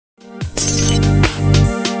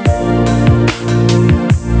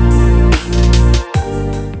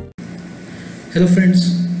Hello friends,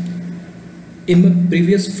 in my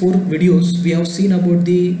previous 4 videos we have seen about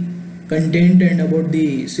the content and about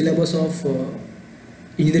the syllabus of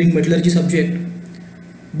engineering metallurgy subject,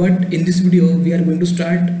 but in this video we are going to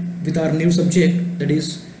start with our new subject, that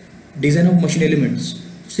is design of machine elements.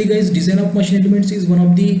 See guys, design of machine elements is one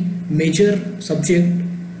of the major subject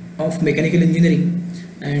of mechanical engineering,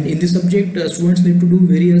 and in this subject students need to do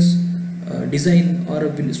various design, or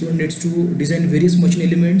student needs to design various machine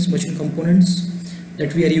elements, machine components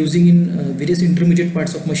that we are using in various intermediate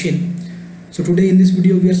parts of machine. So today in this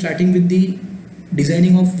video we are starting with the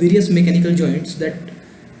designing of various mechanical joints that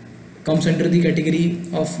comes under the category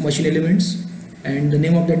of machine elements, and the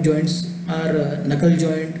name of that joints are knuckle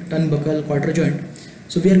joint, turnbuckle, quarter joint.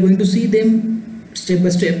 So we are going to see them step by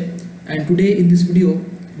step, and today in this video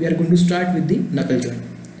we are going to start with the knuckle joint.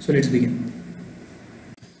 So let's begin.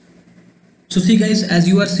 So see guys, as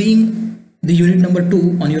you are seeing the unit number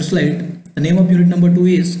 2 on your slide, the name of unit number 2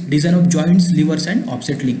 is design of joints, levers and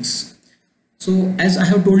offset links. So as I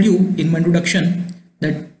have told you in my introduction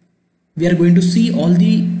that we are going to see all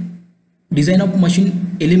the design of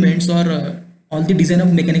machine elements, or all the design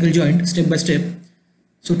of mechanical joint step by step.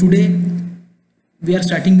 So today we are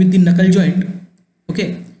starting with the knuckle joint.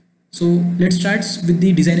 Okay, so let's start with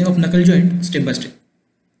the designing of knuckle joint step by step.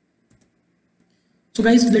 So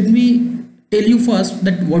guys, let me tell you first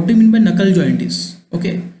that what do you mean by knuckle joint is.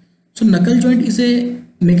 Okay, so knuckle joint is a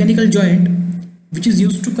mechanical joint which is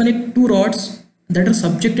used to connect two rods that are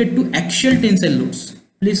subjected to axial tensile loads.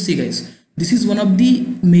 Please see guys, this is one of the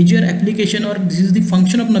major application, or this is the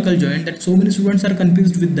function of knuckle joint that so many students are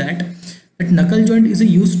confused with, that knuckle joint is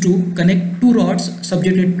used to connect two rods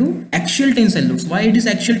subjected to axial tensile loads. Why it is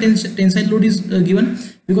axial tensile load is given?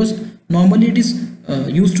 Because normally it is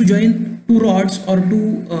used to join two rods or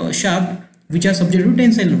two shaft which are subject to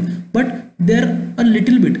tensile load, but there a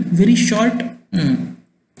little bit very short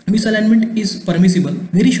misalignment is permissible.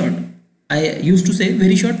 Very short, I used to say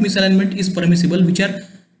very short misalignment is permissible, which are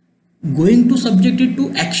going to subject it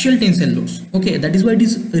to axial tensile loads. Okay, that is why it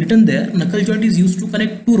is written there, knuckle joint is used to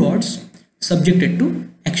connect two rods subjected to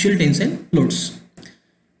axial tensile loads.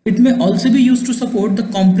 It may also be used to support the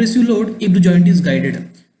compressive load if the joint is guided.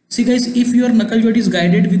 See guys, if your knuckle joint is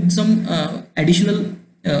guided with some additional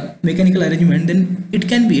mechanical arrangement, then it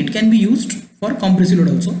can be used for compressive load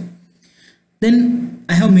also. Then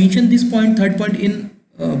I have mentioned this point, third point, in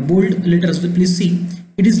bold letters. Please see,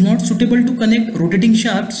 it is not suitable to connect rotating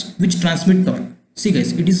shafts which transmit torque. See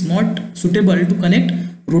guys, it is not suitable to connect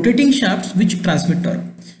rotating shafts which transmit torque.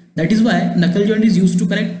 That is why knuckle joint is used to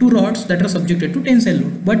connect two rods that are subjected to tensile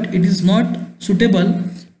load, but it is not suitable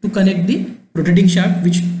to connect the rotating shaft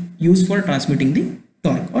which used for transmitting the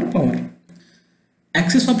torque or power.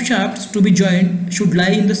 Axis of shafts to be joined should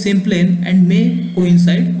lie in the same plane and may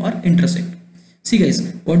coincide or intersect. See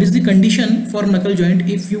guys, what is the condition for knuckle joint?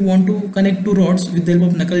 If you want to connect two rods with the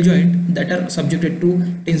help of knuckle joint that are subjected to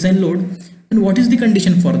tensile load, then what is the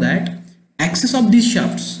condition for that? Axis of these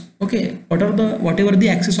shafts, okay, whatever the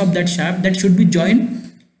axis of that shaft, that should be joined,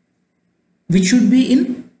 which should be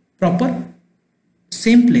in proper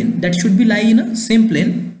same plane, that should be lie in a same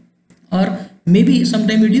plane, or maybe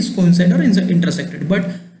sometime it is coincide or intersected, but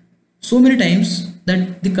so many times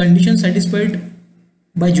that the condition satisfied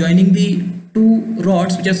by joining the two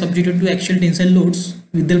rods which are subjected to axial tensile loads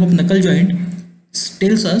with the help of knuckle joint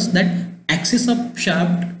tells us that axis of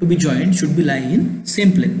shaft to be joined should be lie in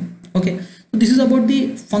same plane. Okay, so this is about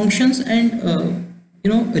the functions and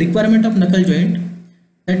requirement of knuckle joint,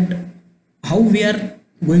 that how we are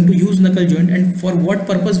going to use knuckle joint and for what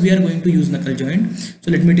purpose we are going to use knuckle joint.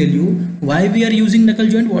 So let me tell you why we are using knuckle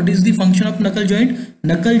joint. What is the function of knuckle joint?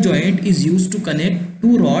 Knuckle joint is used to connect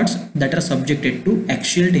two rods that are subjected to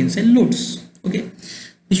axial tensile loads. Okay,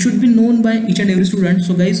 this should be known by each and every student.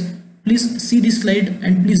 So guys, please see this slide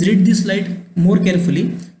and please read this slide more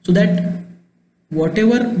carefully, so that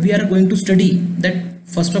whatever we are going to study, that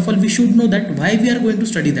first of all we should know that why we are going to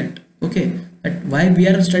study that. Okay, that why we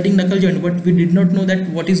are studying knuckle joint, but we did not know that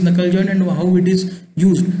what is knuckle joint and how it is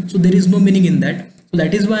used. So there is no meaning in that. So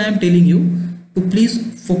that is why I am telling you to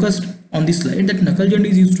please focus on this slide, that knuckle joint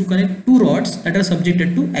is used to connect two rods that are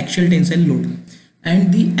subjected to axial tensile load,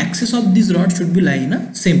 and the axis of these rods should be lie in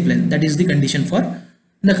a same plane. That is the condition for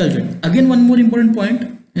knuckle joint. Again, one more important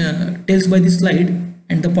point tells by this slide,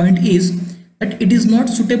 and the point is that it is not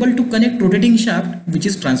suitable to connect rotating shaft which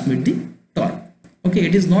is transmit the torque. Okay,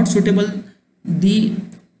 it is not suitable the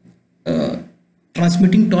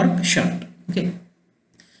transmitting torque shaft. Okay,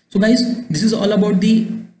 so guys, this is all about the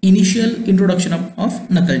initial introduction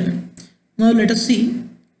of knuckle joint. Now let us see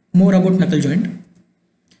more about knuckle joint.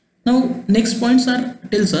 Now next points are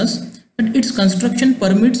tells us and its construction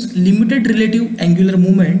permits limited relative angular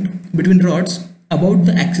movement between rods about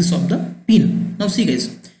the axis of the pin. Now see guys,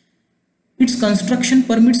 its construction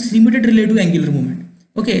permits limited relative angular movement.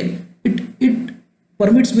 Okay, it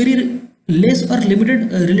permits very less or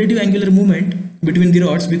limited relative angular movement between the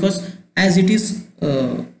rods, because as it is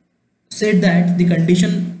said that the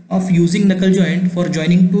condition of using knuckle joint for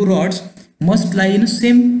joining two rods must lie in the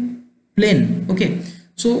same plane. Okay,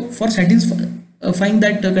 so for satisfying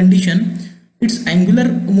that condition, its angular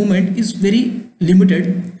movement is very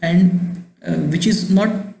limited, and which is not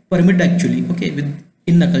permitted actually, okay, with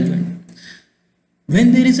in knuckle joint.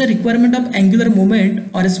 When there is a requirement of angular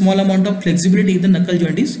movement or a small amount of flexibility, the knuckle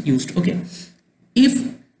joint is used. Okay, if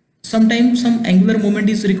sometimes some angular movement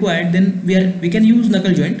is required, then we can use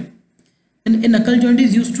knuckle joint. And a knuckle joint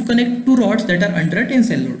is used to connect two rods that are under a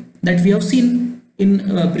tensile load, that we have seen in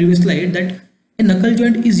previous slide, that a knuckle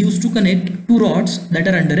joint is used to connect two rods that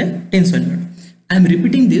are under a tensile load. I am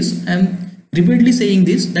repeating this, I am repeatedly saying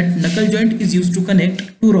this, that knuckle joint is used to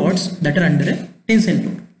connect two rods that are under a tensile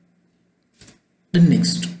load. Then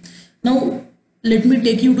next, now let me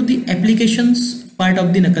take you to the applications part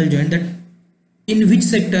of the knuckle joint, that in which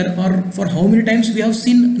sector or for how many times we have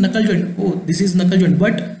seen knuckle joint. Oh, this is knuckle joint,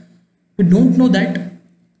 but we don't know that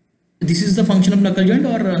this is the function of knuckle joint,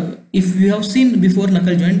 or if we have seen before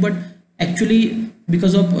knuckle joint, but actually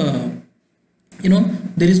because of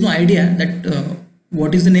there is no idea that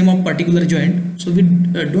what is the name of particular joint, so we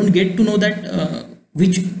don't get to know that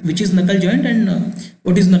which is knuckle joint and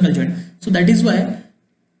what is knuckle joint. So that is why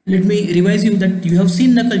let me revise you that you have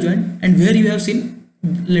seen knuckle joint, and where you have seen,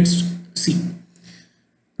 let's see.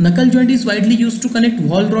 Knuckle joint is widely used to connect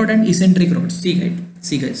wall rod and eccentric rods.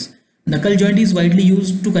 See guys, knuckle joint is widely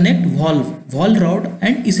used to connect wall rod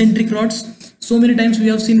and eccentric rods. So many times we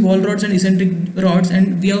have seen wall rods and eccentric rods,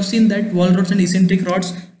 and we have seen that wall rods and eccentric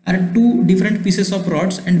rods are two different pieces of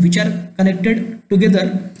rods, and which are connected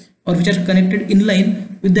together, or which are connected in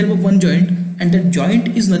line with the help of one joint, and that joint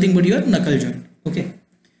is nothing but your knuckle joint. Okay,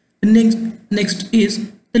 the next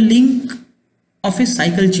is the link of a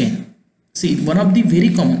cycle chain. See, one of the very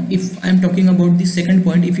common, if I am talking about the second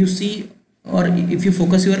point, if you see, or if you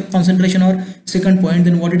focus your concentration or second point,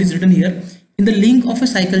 then what it is written here, in the link of a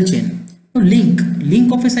cycle chain. Now,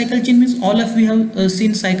 link of a cycle chain means all of we have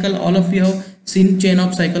seen cycle, all of we have seen chain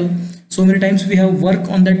of cycle. So many times we have worked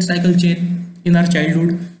on that cycle chain in our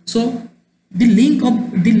childhood. So the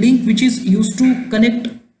link which is used to connect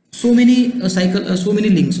so many so many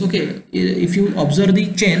links. Okay, if you observe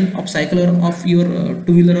the chain of cycle or of your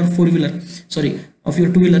two-wheeler or four-wheeler, sorry, of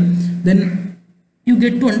your two-wheeler, then you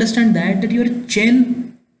get to understand that your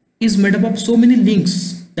chain is made up of so many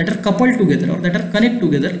links that are coupled together or that are connected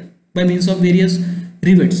together by means of various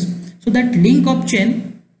rivets. So that link of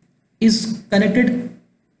chain is connected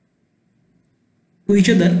to each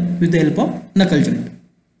other with the help of knuckle joint.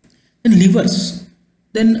 Then levers.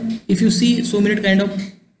 Then if you see, so many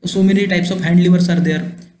types of hand levers are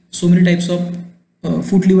there, so many types of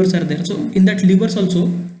foot levers are there. So in that levers also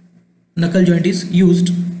knuckle joint is used.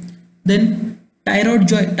 Then tie rod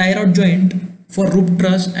joint for rope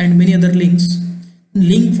truss and many other links.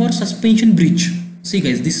 Link for suspension bridge. See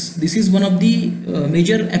guys, this is one of the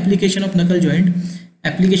major application of knuckle joint.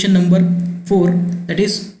 Application number 4, that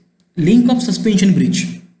is link of suspension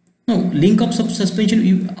bridge. Now, link of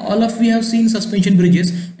suspension, all of we have seen suspension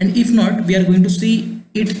bridges, and if not, we are going to see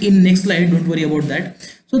it in next slide, don't worry about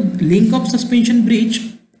that. So link of suspension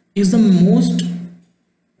bridge is the most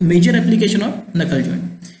major application of knuckle joint.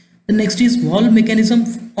 The next is valve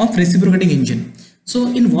mechanism of reciprocating engine. So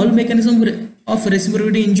in valve mechanism of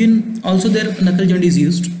reciprocating engine also their knuckle joint is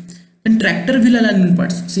used. Then tractor wheel alignment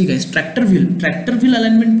parts. See guys, tractor wheel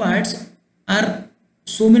alignment parts are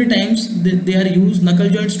so many times they are used knuckle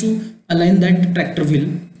joints to align that tractor wheel.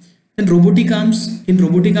 Then robotic arms, in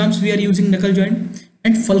robotic arms we are using knuckle joint.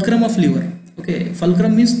 And fulcrum of lever. Okay,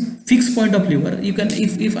 fulcrum means fixed point of lever. You can,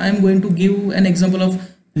 if I am going to give an example of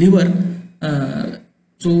lever,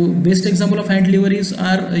 so best example of hand lever is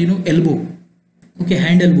our elbow. Okay,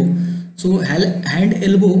 hand elbow. So hand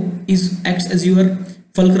elbow acts as your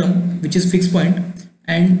fulcrum, which is fixed point,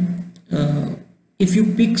 and if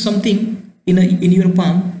you pick something in your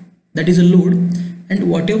palm, that is a load, and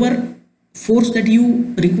whatever force that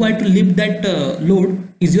you require to lift that load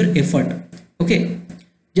is your effort. Okay,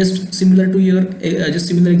 just similar to your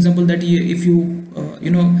similar example that if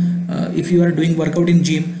you are doing workout in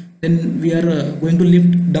gym, then we are going to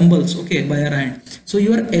lift dumbbells, okay, by our hand. So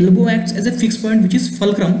your elbow acts as a fixed point, which is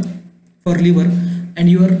fulcrum for lever, and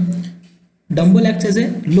your dumbbell acts as a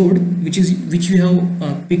load, which you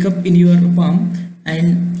have pick up in your palm,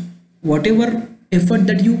 and whatever effort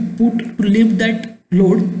that you put to lift that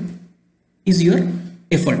load is your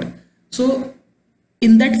effort. So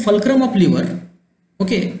in that fulcrum of lever,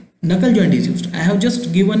 okay, knuckle joint is used. I have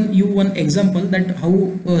just given you one example that how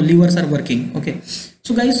levers are working. Okay,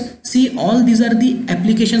 so guys, see, all these are the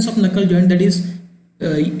applications of knuckle joint. That is,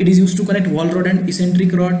 it is used to connect wall rod and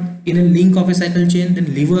eccentric rod in a link of a cycle chain,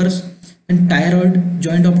 then levers, and tie rod,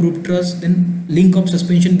 joint of rope truss, then link of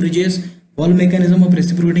suspension bridges, ball mechanism of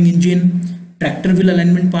reciprocating engine, tractor wheel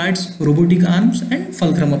alignment parts, robotic arms, and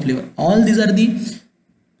fulcrum of lever. All these are the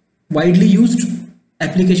widely used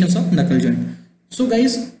applications of knuckle joint. So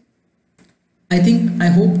guys, I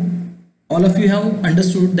hope all of you have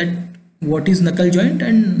understood that what is knuckle joint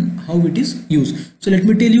and how it is used. So let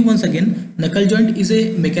me tell you once again, knuckle joint is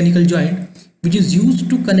a mechanical joint which is used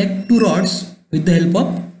to connect two rods with the help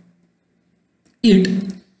of it,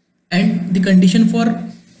 and the condition for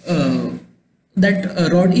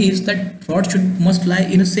that rod is that rod must lie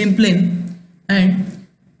in a same plane, and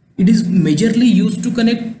it is majorly used to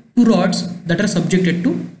connect two rods that are subjected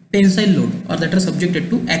to tensile load or that are subjected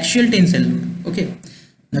to axial tensile load. Okay,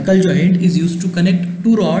 knuckle joint is used to connect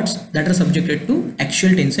two rods that are subjected to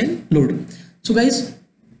axial tensile load. So guys,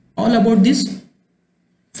 all about this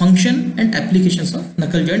function and applications of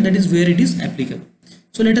knuckle joint, that is where it is applicable.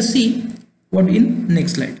 So let us see what in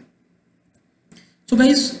next slide. So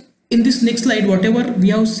guys, in this next slide, whatever we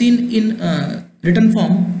have seen in written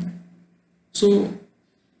form, so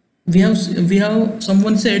we have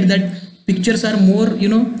someone said that pictures are more, you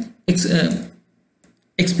know,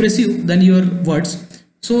 expressive than your words.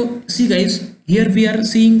 So see guys, here we are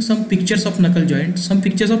seeing some pictures of knuckle joint, some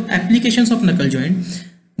pictures of applications of knuckle joint.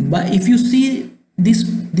 But if you see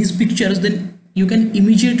these pictures, then you can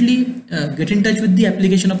immediately get in touch with the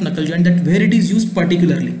application of knuckle joint, that where it is used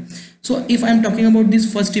particularly. So if I am talking about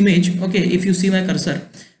this first image, okay, if you see my cursor,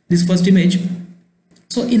 this first image,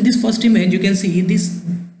 so in this first image you can see this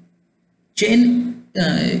chain,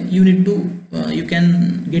 you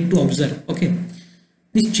can get to observe. Okay,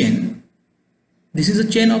 this chain, this is a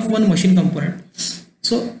chain of one machine component.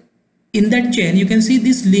 So in that chain you can see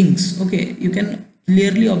these links. Okay, you can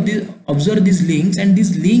clearly observe these links, and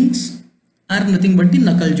these links are nothing but the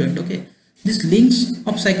knuckle joint. Okay, these links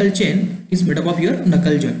of cycle chain is made up of your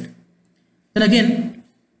knuckle joint. Then again,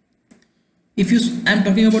 if I am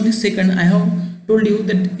talking about this second, I have told you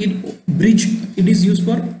that it is used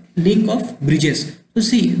for link of bridges. So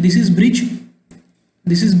see, this is bridge,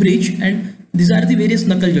 and these are the various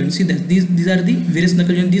knuckle joints. See that these are the various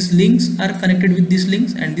knuckle joints. These links are connected with these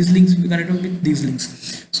links, and these links will be connected with these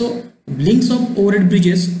links. So links of overhead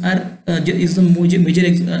bridges are is the major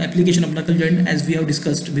application of knuckle joint, as we have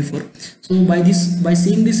discussed before. So by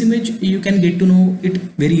seeing this image, you can get to know it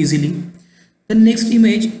very easily. The next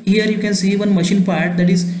image, here you can see one machine part, that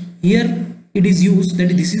is here it is used, that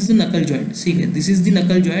this is the knuckle joint. See, this is the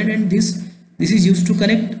knuckle joint, and this is used to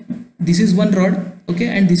connect. This is one rod, okay,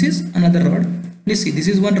 and this is another rod. Please see, this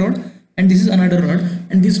is one rod and this is another rod,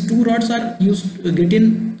 and these two rods are used to get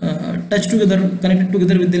in touch together, connected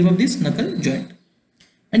together with the help of this knuckle joint.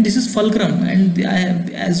 And this is fulcrum, and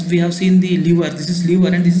as we have seen the lever, this is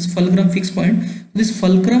lever and this is fulcrum fixed point. This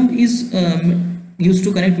fulcrum is used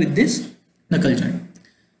to connect with this knuckle joint.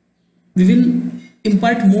 We will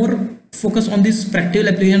impart more focus on this practical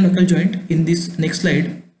application of knuckle joint in this next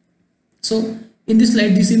slide. So in this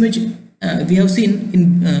slide, this image we have seen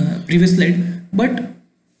in previous slide, but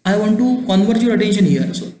I want to converge your attention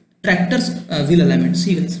here. So tractor's wheel alignment.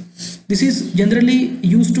 See guys, this is generally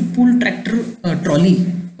used to pull tractor trolley.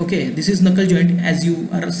 Okay, this is knuckle joint, as you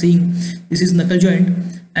are seeing. This is knuckle joint,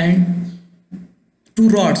 and two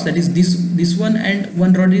rods, that is this one and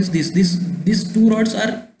one rod is these two rods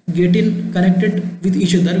are getting connected with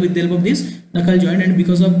each other with the help of this knuckle joint, and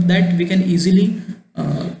because of that we can easily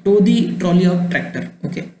tow the trolley of tractor.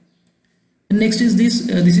 Okay, next is this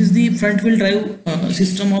is the front wheel drive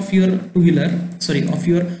system of your of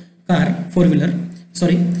your car, four-wheeler,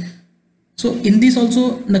 sorry. So in this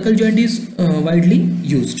also knuckle joint is widely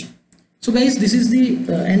used. So guys, this is the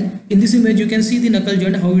and in this image you can see the knuckle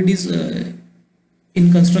joint, how it is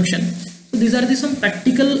in construction. So these are some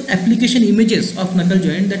practical application images of knuckle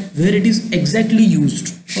joint, that where it is exactly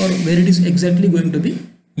used or where it is exactly going to be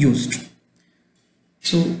used.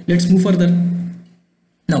 So let's move further.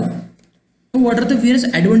 Now, what are the various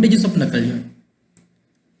advantages of knuckle joint?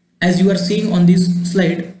 As you are seeing on this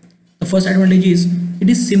slide, the first advantage is it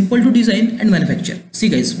is simple to design and manufacture. See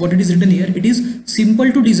guys, what it is written here, it is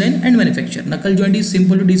simple to design and manufacture. Knuckle joint is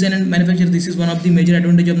simple to design and manufacture. This is one of the major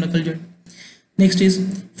advantages of knuckle joint. Next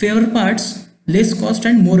is favor parts, less cost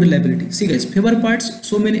and more reliability. See guys, favor parts,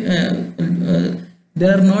 so many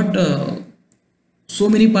there are not so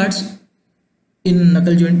many parts in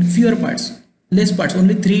knuckle joint, fewer parts, less parts,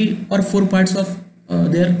 only 3 or 4 parts of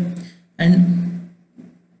there, and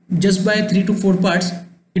just by 3 to 4 parts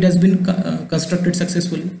it has been constructed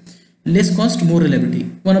successfully. Less cost, more reliability.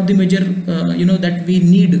 One of the major that we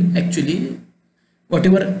need actually,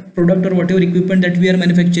 whatever product or whatever equipment that we are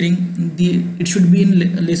manufacturing, it should be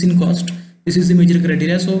in less in cost. This is the major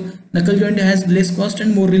criteria. So knuckle joint has less cost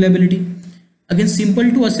and more reliability. Again, simple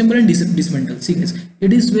to assemble and dismantle. See guys,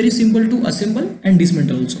 it is very simple to assemble and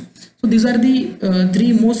dismantle also. So these are the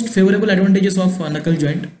 3 most favorable advantages of knuckle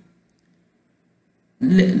joint.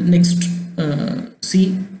 Next, see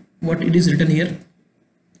what it is written here.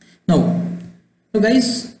 Now, so guys,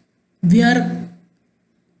 we are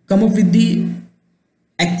come up with the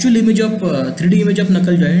actual image of 3D image of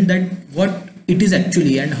knuckle joint, that what it is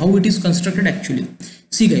actually and how it is constructed actually.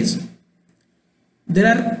 See guys, there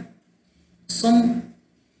are some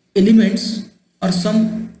elements or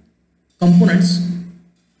some components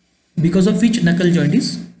because of which knuckle joint is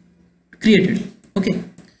created. Okay,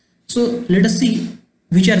 so let us see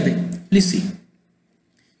which are they. Please see.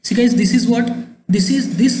 See guys, this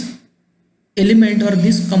element or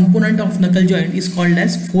this component of knuckle joint is called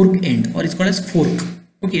as fork end, or it's called as fork.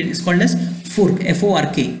 Okay, it is called as fork,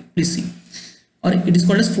 F-O-R-K. Please see, or it is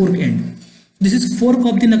called as fork end. This is fork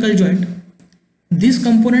of the knuckle joint. This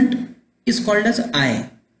component is called as eye.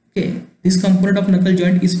 Okay, this component of knuckle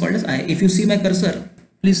joint is called as eye. If you see my cursor,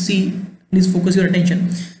 please focus your attention.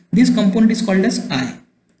 This component is called as eye.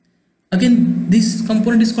 Again, this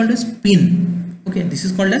component is called as pin. Okay, this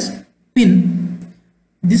is called as pin.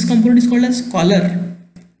 This component is called as collar,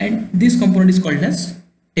 and this component is called as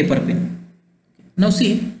taper pin. Now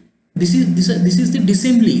see, this is the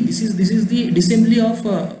disassembly. This is the disassembly of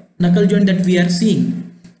knuckle joint that we are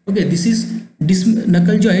seeing. Okay, this is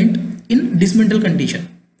knuckle joint in dismantle condition.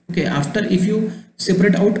 Okay, after if you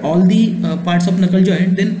separate out all the parts of knuckle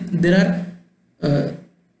joint, then there are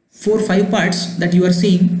 4 or 5 parts that you are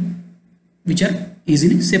seeing which are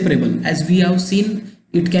easily separable. As we have seen,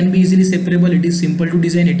 it can be easily separable, it is simple to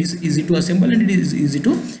design, it is easy to assemble, and it is easy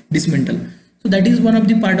to dismantle. So that is one of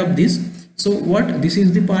the part of this. So what this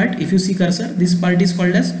is the part, if you see cursor, this part is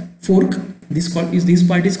called as fork, this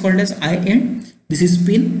part is called as eye end, this is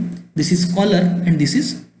pin, this is collar, and this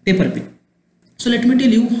is taper pin. So let me tell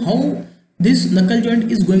you how this knuckle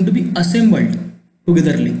joint is going to be assembled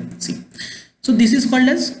togetherly. See, so this is called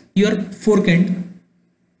as your fork end,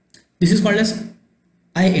 this is called as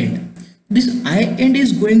eye end. This eye end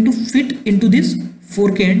is going to fit into this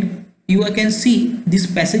fork end. You can see these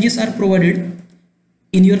passages are provided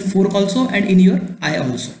in your fork also and in your eye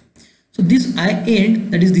also. So this eye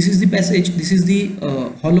end, that is, this is the passage, this is the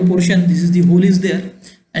hollow portion, this is the hole is there,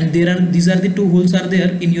 and these are the 2 holes are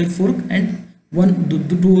there in your fork, and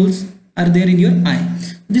the 2 holes are there in your eye.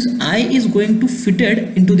 This eye is going to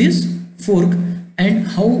fitted into this fork, and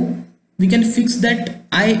how we can fix that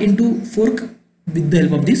eye into fork? With the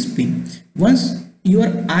help of this pin. Once your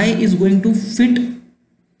eye is going to fit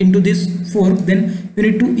into this fork, then you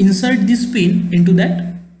need to insert this pin into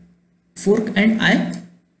that fork and eye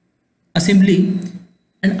assembly,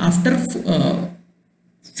 and after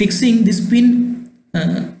fixing this pin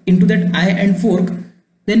into that eye and fork,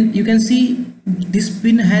 then you can see this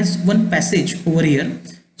pin has one passage over here.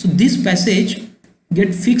 So this passage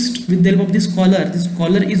get fixed with the help of this collar. This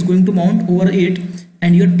collar is going to mount over it,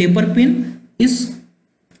 and your taper pin is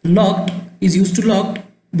used to lock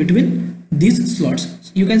between these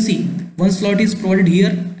slots. You can see one slot is provided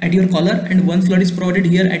here at your collar and one slot is provided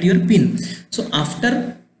here at your pin. So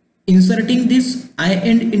after inserting this eye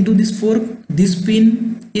end into this fork, this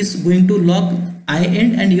pin is going to lock eye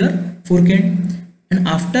end and your fork end, and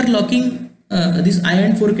after locking this eye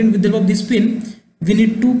and fork end with the help of this pin, we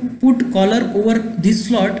need to put collar over this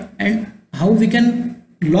slot. And how we can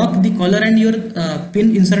lock the collar and your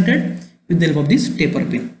pin inserted? With the help of this taper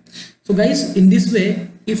pin. So guys, in this way,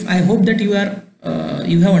 if I hope that you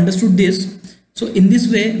have understood this, so in this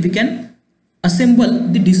way we can assemble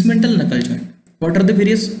the dismantle knuckle joint. What are the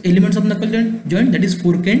various elements of knuckle joint? That is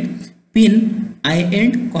fork end, pin, eye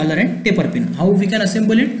end, collar, and taper pin. How we can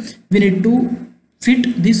assemble it? We need to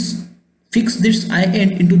fix this eye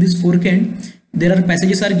end into this fork end. There are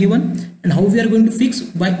passages are given, and how we are going to fix?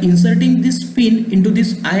 By inserting this pin into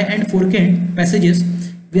this eye and fork end passages,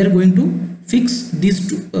 we are going to fix these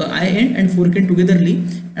two eye end and fork end togetherly.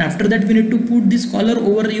 After that, we need to put this collar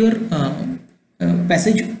over your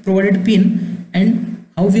passage provided pin, and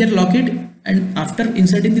how we are lock it, and after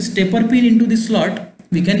inserting this taper pin into this slot,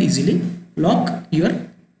 we can easily lock your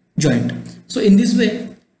joint. So in this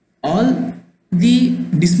way, all the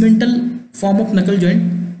dismantle form of knuckle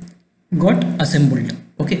joint got assembled.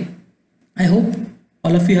 Okay, I hope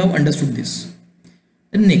all of you have understood this.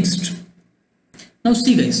 Then next, now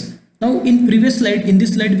see guys, now in previous slide, in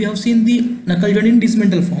this slide we have seen the knuckle joint in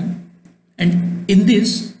dismantle form, and in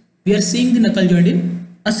this we are seeing the knuckle joint in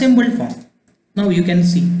assembled form. Now you can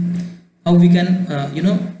see how we can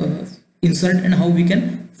insert and how we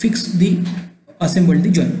can fix the assembled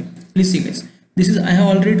the joint. Please see guys, this is, I have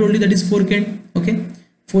already told you, that is fork end. Okay,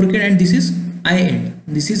 fork end, and this is eye end,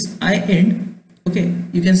 this is eye end. Okay,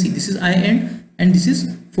 you can see this is eye end and this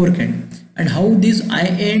is fork end, and how these eye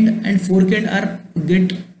end and fork end are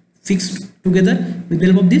get fixed together with the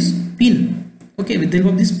help of this pin. Okay, with the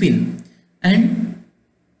help of this pin, and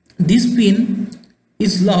this pin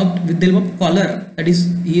is locked with the help of collar, that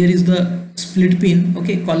is, here is the split pin.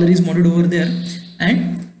 Okay, collar is mounted over there,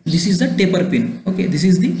 and this is the taper pin. Okay, this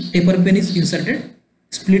is the taper pin is inserted,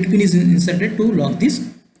 split pin is inserted to lock this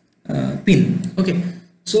pin. Okay,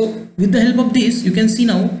 so with the help of this you can see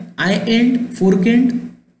now eye end, fork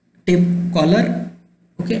end, tape, collar,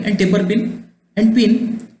 okay, and taper pin and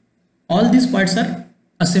pin, all these parts are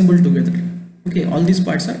assembled together. Okay, all these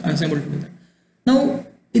parts are assembled together. Now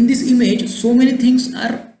in this image so many things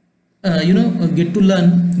are get to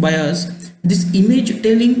learn by us. This image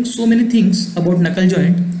telling so many things about knuckle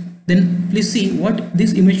joint. Then please see what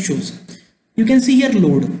this image shows. You can see here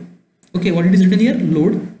load. Okay, what it is written here,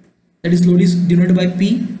 load, that is load is denoted by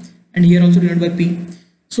P, and here also denoted by P.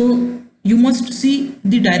 So you must see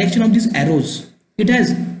the direction of these arrows. It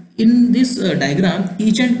has, in this diagram,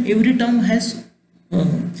 each and every term has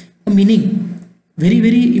a meaning,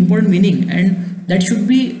 very important meaning, and that should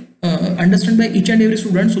be understood by each and every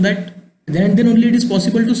student, so that then only it is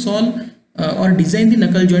possible to solve or design the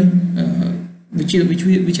knuckle joint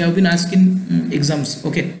which have been asked in exams.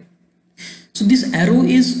 Okay, so this arrow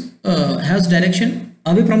is has direction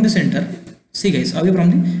away from the center. See guys, away from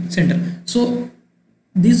the center. So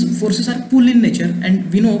these forces are pull in nature,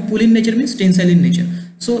 and we know pull in nature means tensile in nature.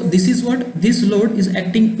 So this is what this load is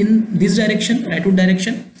acting in this direction, rightward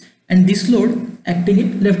direction, and this load acting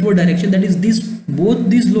in leftward direction, that is this, both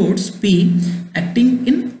these loads P acting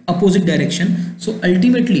in opposite direction. So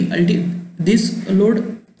ultimately this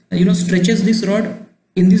load stretches this rod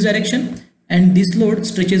in this direction, and this load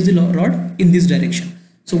stretches the rod in this direction.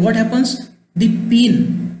 So what happens, the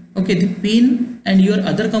pin, okay, the pin and your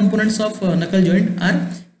other components of knuckle joint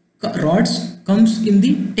are rods comes in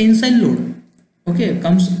the tensile load. Okay,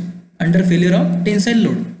 comes under failure of tensile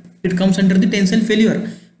load, it comes under the tensile failure.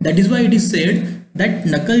 That is why it is said that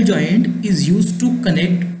knuckle joint is used to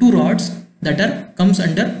connect two rods that are comes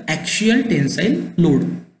under axial tensile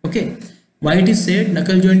load. Okay, why it is said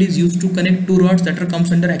knuckle joint is used to connect two rods that are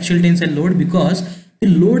comes under axial tensile load? Because the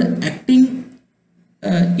load acting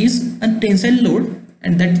is a tensile load,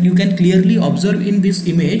 and that you can clearly observe in this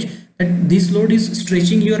image, that this load is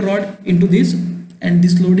stretching your rod into this, and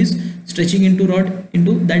this load is stretching into rod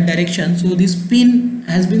into that direction. So this pin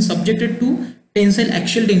has been subjected to tensile,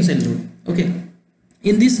 axial tensile load. Okay,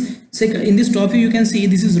 in this top view you can see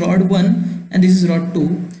this is rod 1 and this is rod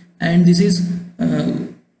 2, and this is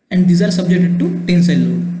and these are subjected to tensile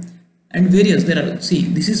load, and various there are, see,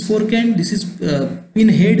 this is fork end, this is pin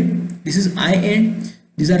head, this is eye end,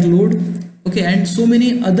 these are load. Okay, and so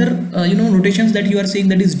many other notations that you are saying,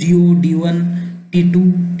 that is DO, D1,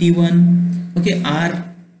 T2, T1, okay,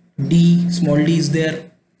 R, D, small d is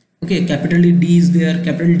there, okay, capital D is there,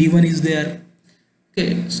 capital D1 is there,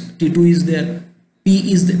 okay, T2 is there,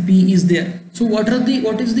 P is there. So what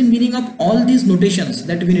is the meaning of all these notations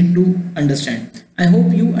that we need to understand? I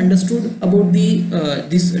hope you understood about the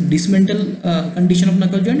this dismantle condition of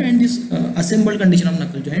knuckle joint and this assembled condition of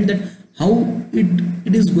knuckle joint, that how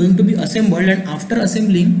it is going to be assembled, and after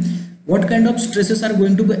assembling what kind of stresses are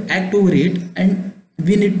going to be act over it, and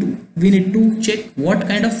we need to check what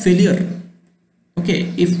kind of failure.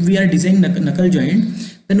 Okay, if we are designing knuckle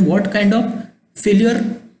joint, then what kind of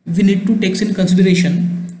failure we need to take in consideration.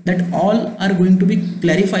 That all are going to be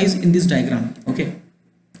clarifies in this diagram. Okay,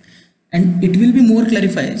 and it will be more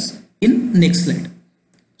clarifies in next slide.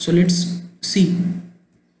 So let's see.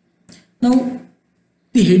 Now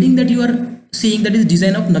the heading that you are seeing, that is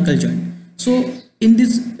design of knuckle joint. So in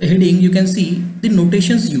this heading you can see the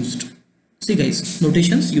notations used. See guys,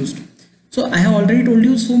 notations used. So I have already told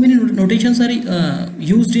you so many notations are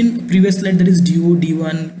used in previous slide, that is DO,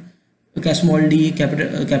 D1, small d, capital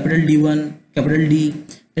D1, capital D,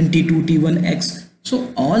 then T2, T1, X.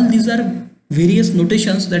 So all these are various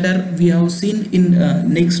notations that are we have seen in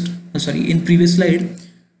in previous slide.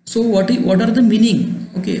 So what are the meaning?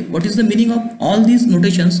 Okay, what is the meaning of all these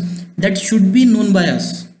notations? That should be known by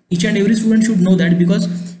us. Each and every student should know that, because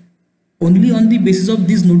only on the basis of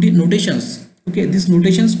these notations. Okay, these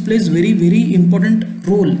notations plays very important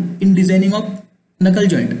role in designing of knuckle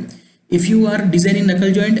joint. If you are designing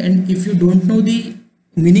knuckle joint and if you don't know the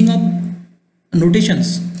meaning of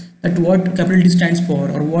notations, that what capital D stands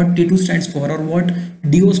for or what T2 stands for or what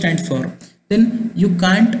DO stands for, then you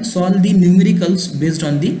can't solve the numericals based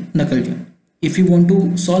on the knuckle joint. If you want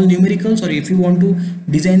to solve numericals or if you want to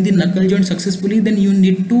design the knuckle joint successfully, then you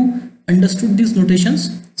need to understood these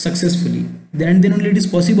notations successfully. Then only it is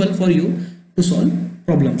possible for you to solve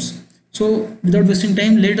problems. So without wasting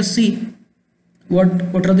time, let us see what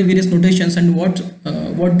are the various notations and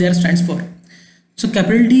what they stands for. So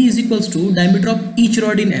capital D is equals to diameter of each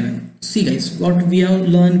rod in mm. See guys, what we have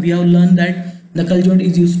learned that knuckle joint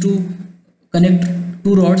is used to connect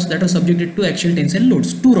two rods that are subjected to axial tensile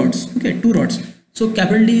loads. Two rods, okay, two rods. So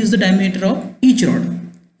capital D is the diameter of each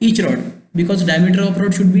rod, because diameter of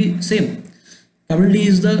rod should be same. Capital D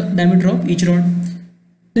is the diameter of each rod.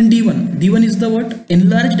 Then D1 is the what?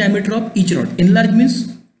 Enlarged diameter of each rod. Enlarged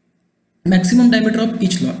means maximum diameter of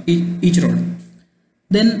each rod.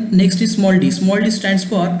 Then next is small d. Small d stands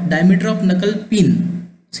for diameter of knuckle pin.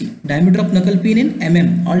 See, diameter of knuckle pin in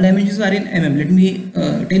mm. All dimensions are in mm. Let me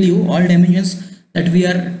tell you, all dimensions that we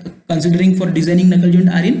are considering for designing knuckle joint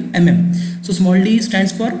are in mm. So small d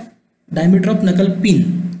stands for diameter of knuckle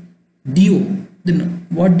pin. DO. Then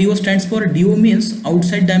what DO stands for? DO means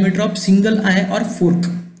outside diameter of single eye or fork.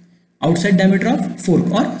 Outside diameter of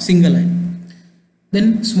fork or single eye.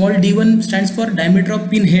 Then small d1 stands for diameter of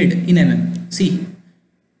pin head in mm. See,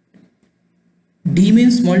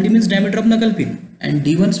 small d means diameter of knuckle pin, and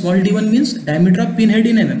small d1 means diameter of pin head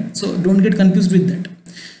in mm. So don't get confused with that.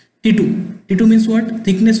 T2 means what?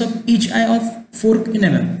 Thickness of each eye of fork in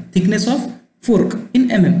mm. Thickness of fork in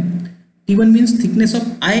mm. T1 means thickness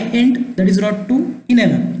of eye end, that is rod 2 in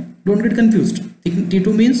mm. Don't get confused.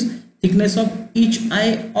 T2 means thickness of each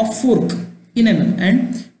eye of fork in mm,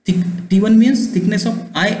 and T1 means thickness of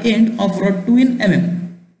eye end of rod 2 in mm.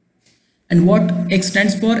 And what X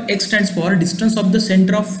stands for? X stands for distance of the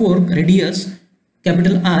center of fork radius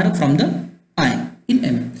capital R from the eye in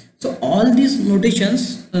mm. So all these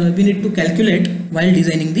notations we need to calculate while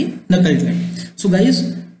designing the knuckle joint. So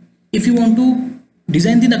guys, if you want to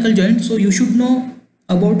design the knuckle joint, so you should know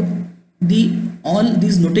about all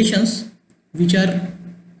these notations which are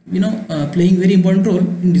playing very important role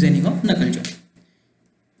in designing of knuckle joint.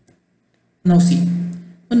 Now see,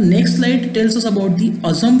 the next slide tells us about the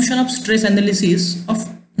assumption of stress analysis of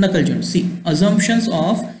knuckle joint. See, assumptions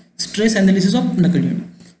of stress analysis of knuckle joint.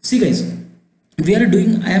 See guys,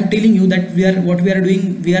 I am telling you that we are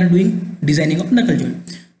doing designing of knuckle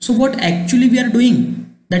joint. So what actually we are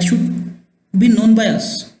doing, that should be known by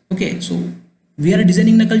us. Okay, so we are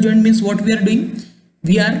designing knuckle joint means what we are doing?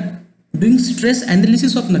 We are doing stress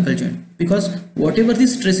analysis of knuckle joint, because whatever the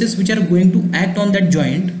stresses which are going to act on that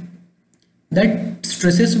joint, that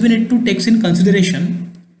stresses we need to take in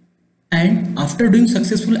consideration, and after doing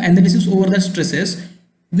successful analysis over the stresses,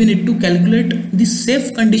 we need to calculate the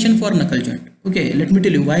safe condition for knuckle joint. Okay, let me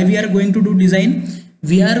tell you why we are going to do design.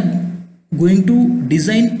 We are going to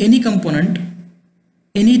design any component,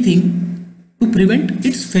 anything, to prevent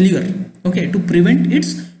its failure. Okay, to prevent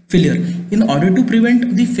its failure. In order to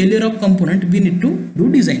prevent the failure of component, we need to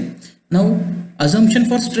do design. Now, assumption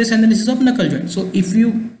for stress analysis of knuckle joint. So if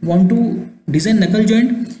you want to design knuckle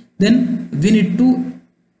joint, then we need to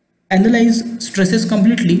analyze stresses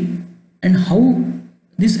completely. And how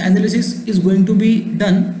this analysis is going to be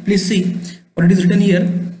done, please see what it is written here.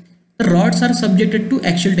 The rods are subjected to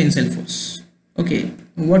axial tensile force. Okay,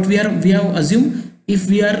 what we have assumed, if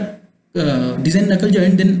we are design knuckle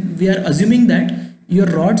joint, then we are assuming that your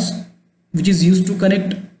rods which is used to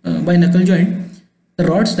connect by knuckle joint, the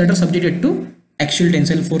rods that are subjected to axial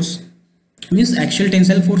tensile force, means axial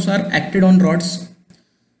tensile force are acted on rods.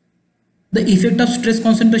 The effect of stress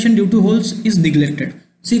concentration due to holes is neglected.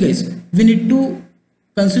 See guys, we need to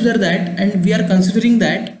consider that, and we are considering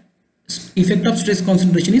that effect of stress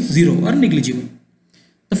concentration is zero or negligible.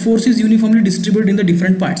 The force is uniformly distributed in the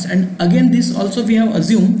different parts, and again this also we have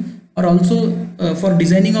assumed, or also for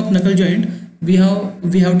designing of knuckle joint, we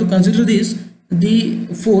have to consider this, the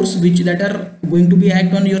force that are going to be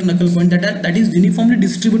act on your knuckle point, that is uniformly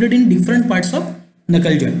distributed in different parts of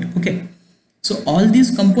knuckle joint. Okay, so all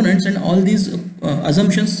these components and all these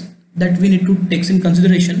assumptions that we need to take in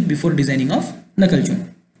consideration before designing of knuckle joint.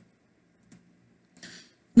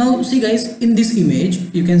 Now see guys, in this image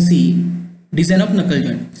you can see design of knuckle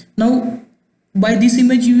joint. Now by this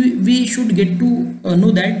image we should get to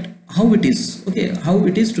know that how it is, okay, how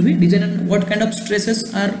it is to be designed and what kind of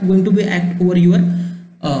stresses are going to be act over your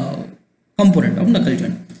component of knuckle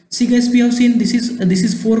joint. See guys, we have seen this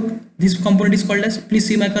is fork. This component is called as, please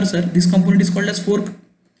see my cursor, this component is called as fork.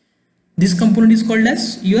 This component is called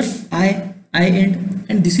as your I end,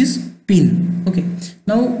 and this is pin. Okay,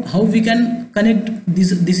 now how we can connect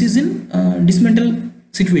this is in dismantle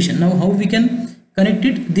situation. Now how we can connect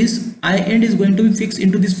it? This I end is going to be fixed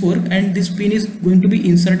into this fork, and this pin is going to be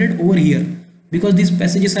inserted over here, because these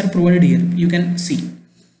passages are provided here, you can see.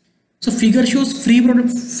 So figure shows free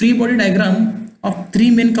body diagram of three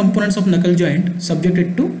main components of knuckle joint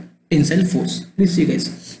subjected to tensile force. Please see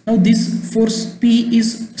guys, now this force P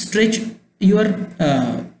is stretch your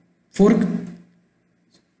fork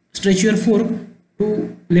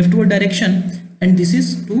to leftward direction, and this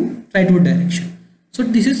is to rightward direction. So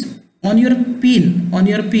this is on your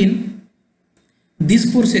pin,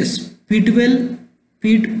 these forces P12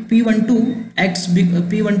 P12 acts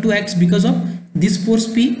because of this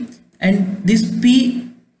force P, and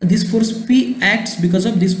this force P acts because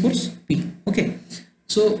of this force P. Okay,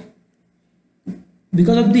 so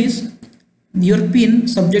because of this, your pin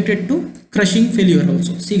subjected to crushing failure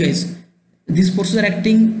also. See guys, these forces are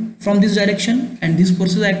acting from this direction, and these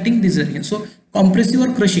forces are acting this direction. So compressive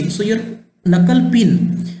or crushing. So your knuckle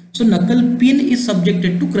pin is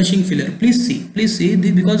subjected to crushing failure. Please see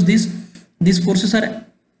because these forces are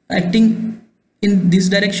acting in this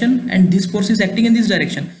direction, and this force is acting in this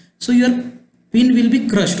direction. So your pin will be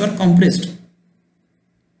crushed or compressed.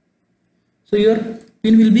 So your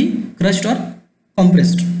pin will be crushed or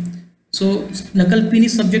compressed. So knuckle pin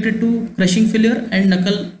is subjected to crushing failure, and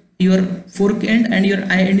knuckle, your fork end and your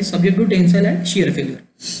eye end, is subject to tensile and shear failure.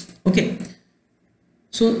 Okay,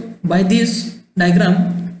 so by this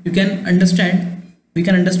diagram we can understand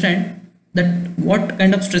that what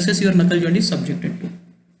kind of stresses your knuckle joint is subjected to.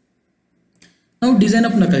 Now design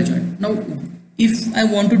of knuckle joint. Now if I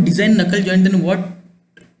want to design knuckle joint, then what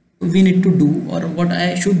we need to do, or what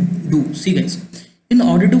I should do? See guys, in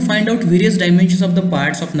order to find out various dimensions of the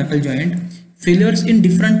parts of knuckle joint, failures in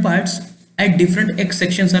different parts at different X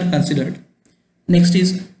sections are considered. Next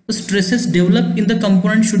is, the stresses developed in the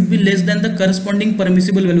component should be less than the corresponding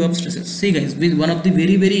permissible value of stresses. See guys, with one of the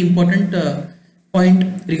very important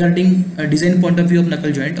point regarding design point of view of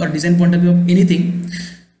knuckle joint, or design point of view of anything,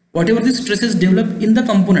 whatever the stresses developed in the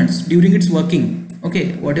components during its working,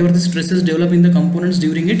 okay, whatever the stresses develop in the components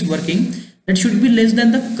during its working, that should be less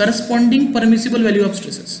than the corresponding permissible value of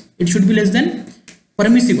stresses. It should be less than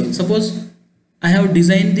permissible. Suppose I have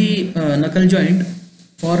designed the knuckle joint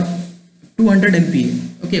for 200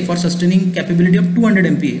 MPa, okay, for sustaining capability of 200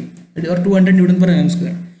 MPa or 200 Newton per mm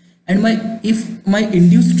square, and if my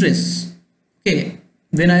induced stress, okay,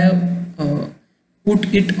 when I have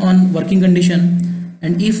put it on working condition,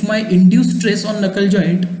 and if my induced stress on knuckle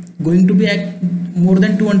joint going to be at more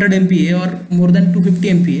than 200 MPa or more than 250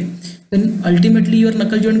 MPa, then ultimately your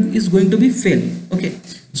knuckle joint is going to be fail. Okay,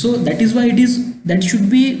 so that is why that should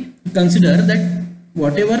be considered that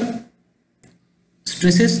whatever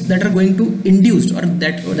stresses that are going to induced, or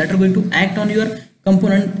that are going to act on your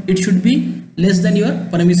component, it should be less than your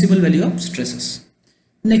permissible value of stresses.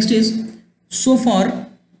 Next is, so for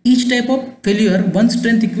each type of failure, one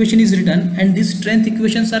strength equation is written, and these strength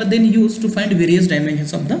equations are then used to find various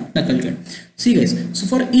dimensions of the knuckle joint. See guys, so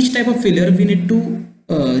for each type of failure we need to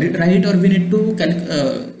write, or we need to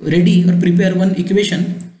ready or prepare one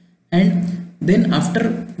equation, and then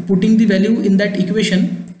after putting the value in that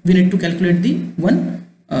equation, we need to calculate the one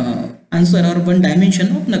answer or one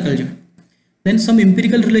dimension of knuckle joint. Then some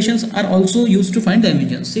empirical relations are also used to find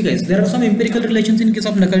dimensions. See guys, there are some empirical relations in case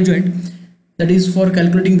of knuckle joint, that is for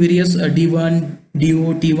calculating various D1,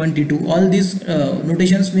 DO, T1, T2, all these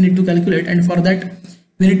notations we need to calculate, and for that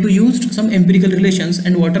we need to use some empirical relations,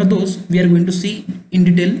 and what are those we are going to see in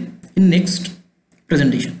detail in next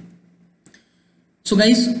presentation. So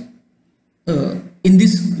guys, in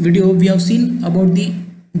this video we have seen about the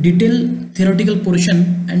detailed theoretical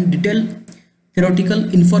portion and detailed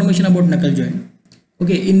theoretical information about knuckle joint.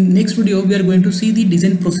 Okay, in next video we are going to see the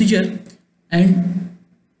design procedure and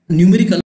numerical